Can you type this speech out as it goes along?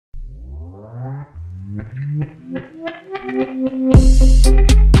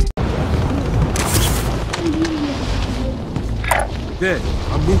Dead.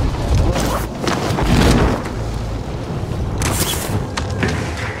 I'm moving.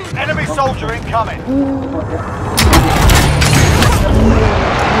 Enemy soldier incoming.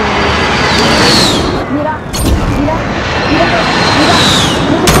 Mira.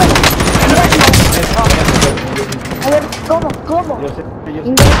 A ver, ¿cómo? Yo sé.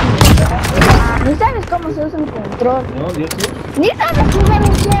 Ni sabes cómo se usa un control. No, yo sé. Ni sabes jugar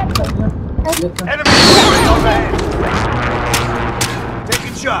un cierto. Enemy soldier overhead.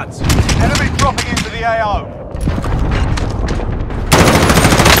 Taking shots. Enemy dropping into the AO.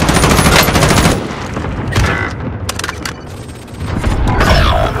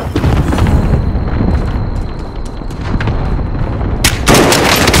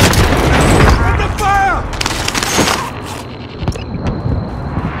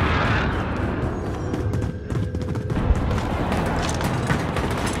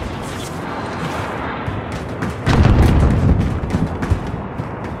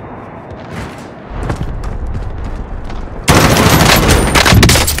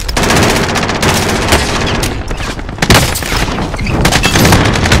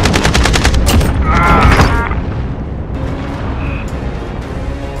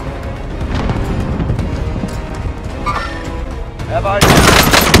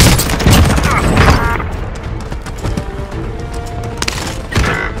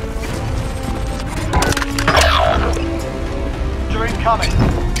 Incoming.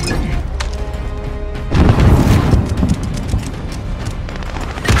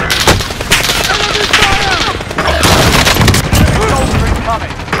 Soldier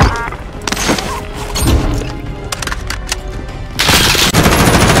incoming.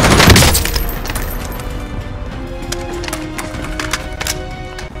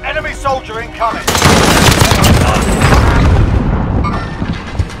 Enemy soldier incoming.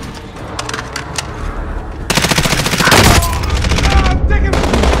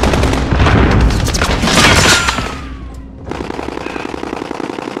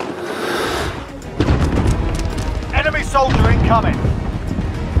 Enemy soldier incoming.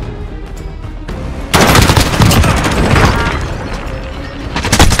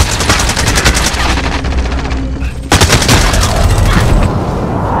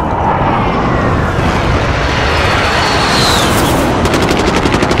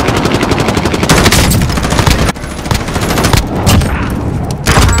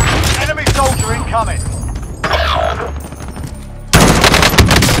 Enemy soldier incoming.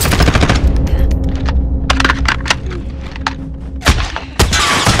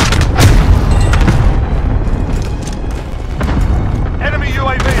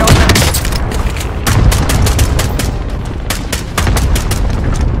 UAV overhead.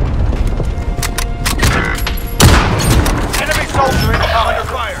 Enemy soldier incoming. Under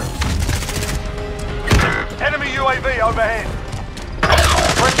fire. Enemy UAV overhead.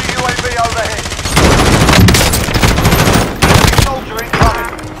 Friendly UAV overhead. Enemy soldier incoming.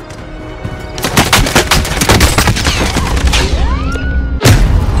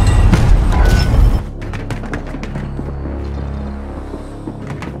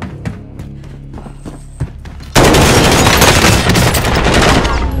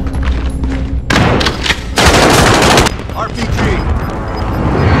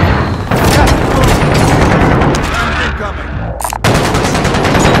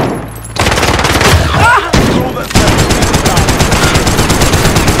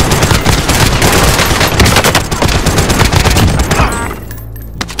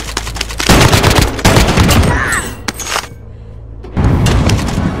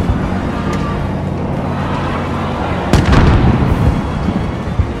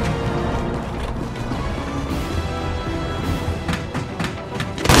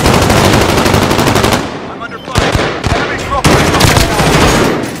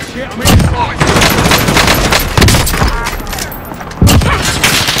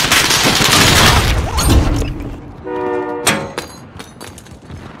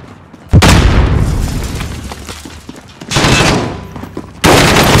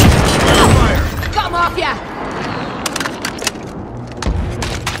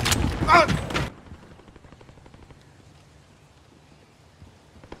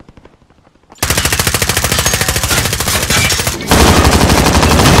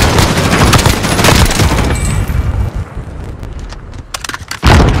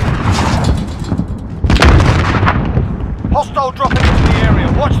 Hostile dropping into the area.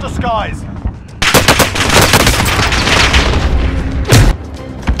 Watch the skies.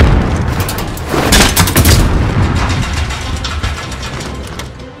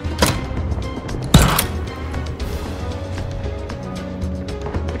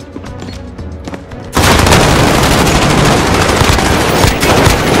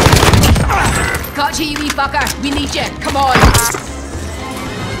 motherfucker! We need you! Come on!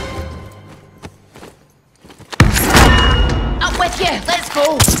 Up with you! Let's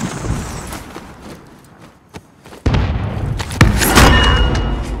go!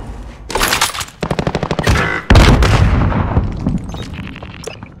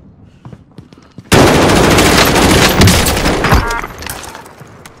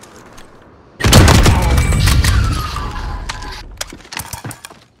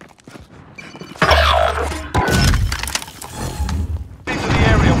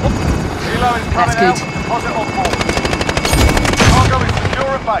 That's good. Deposit on board. Cargo is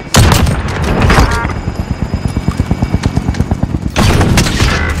secure at base.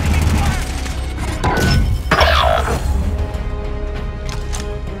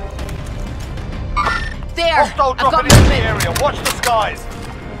 There! Hostile I've got dropping into the movement. area. Watch the skies.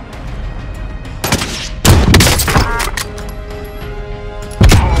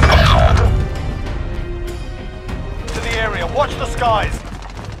 To the area. Watch the skies.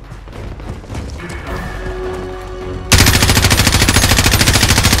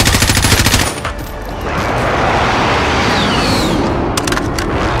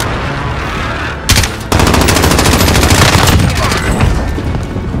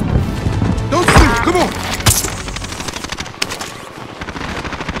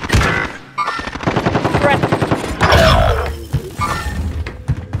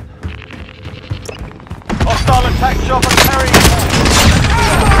 Attack chopper carrying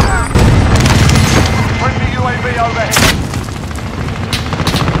friendly UAV overhead.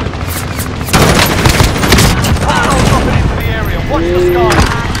 Hostile dropping into the area. Watch the sky.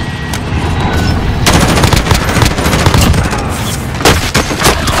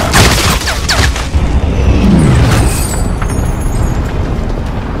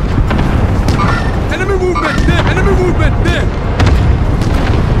 Enemy movement there! Enemy movement there!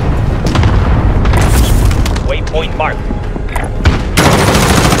 Waypoint marked.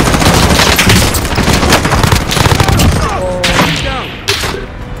 Down.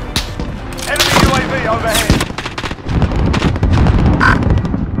 Enemy UAV overhead.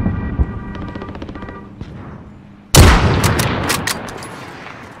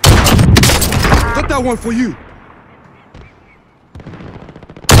 Got that one for you.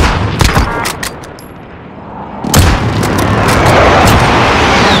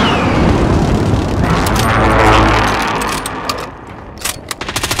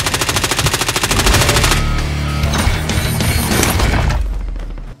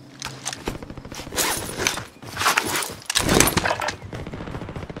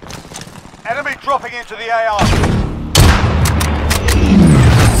 Enemy dropping into the AR.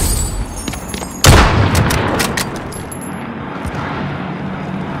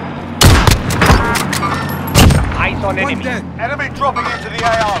 Eyes on One enemy. dead. Enemy dropping into the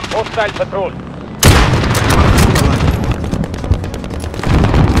AR. Hostile patrol.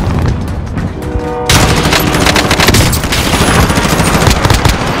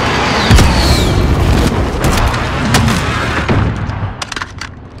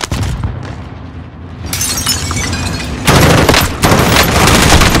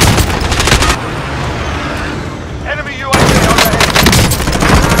 Enemy UAV overhead.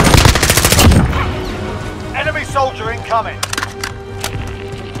 Enemy soldier incoming.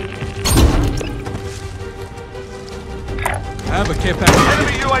 I have a care package.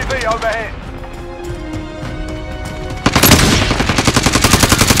 Enemy UAV overhead.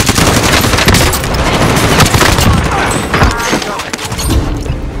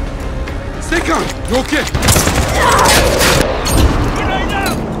 Stay calm. You okay?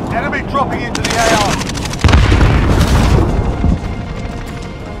 Enemy dropping into the AR.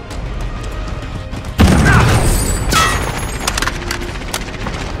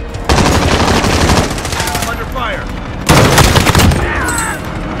 Under fire.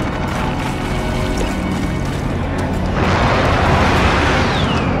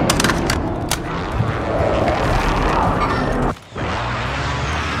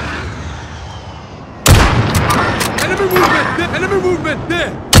 Enemy movement there. Enemy movement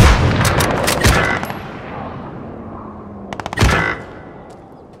there.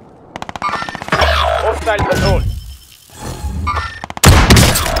 Hostile patrol.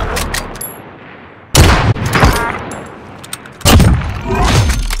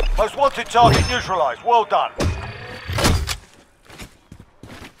 Most wanted target neutralized. Well done.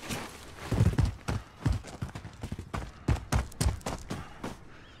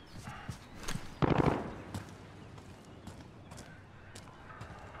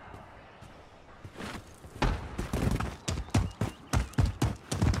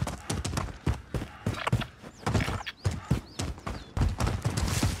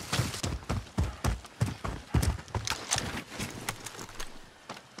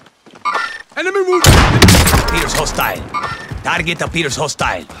 Enemy movement! Appears hostile. Target appears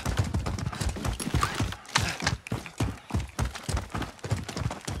hostile.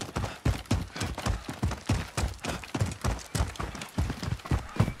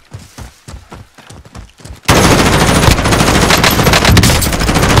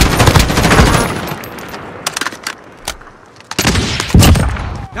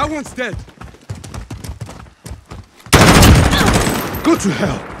 That one's dead. Go to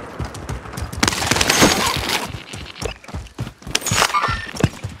hell.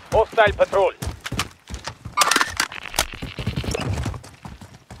 Hostile patrol.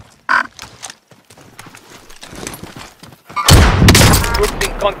 Groups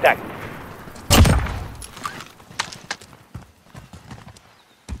in contact.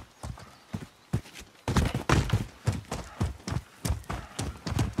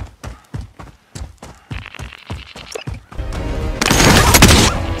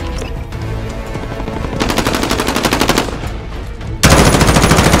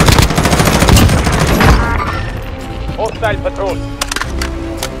 Hostile patrol.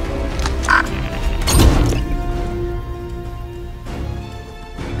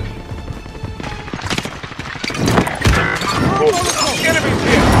 Enemies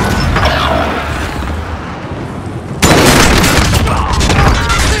here.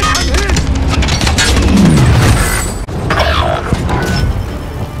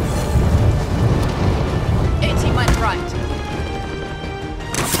 It went right.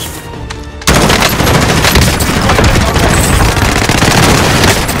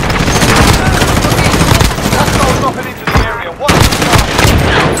 Dropping into the area. Watch the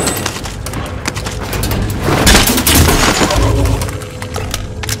sky.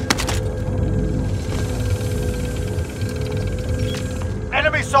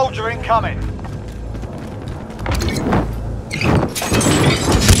 Enemy soldier incoming.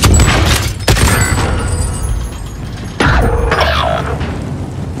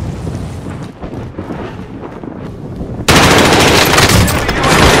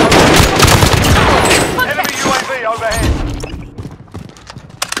 Enemy UAV overhead.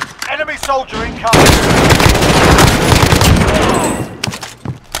 Enemy soldier incoming.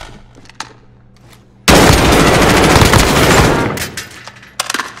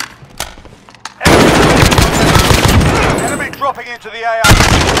 Enemy dropping into the AO.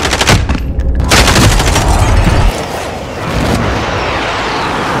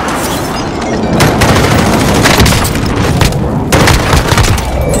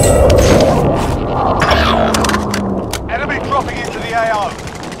 Enemy dropping into the AO.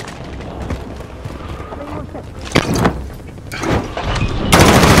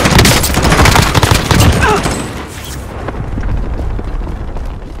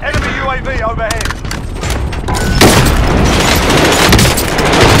 Enemy UAV overhead.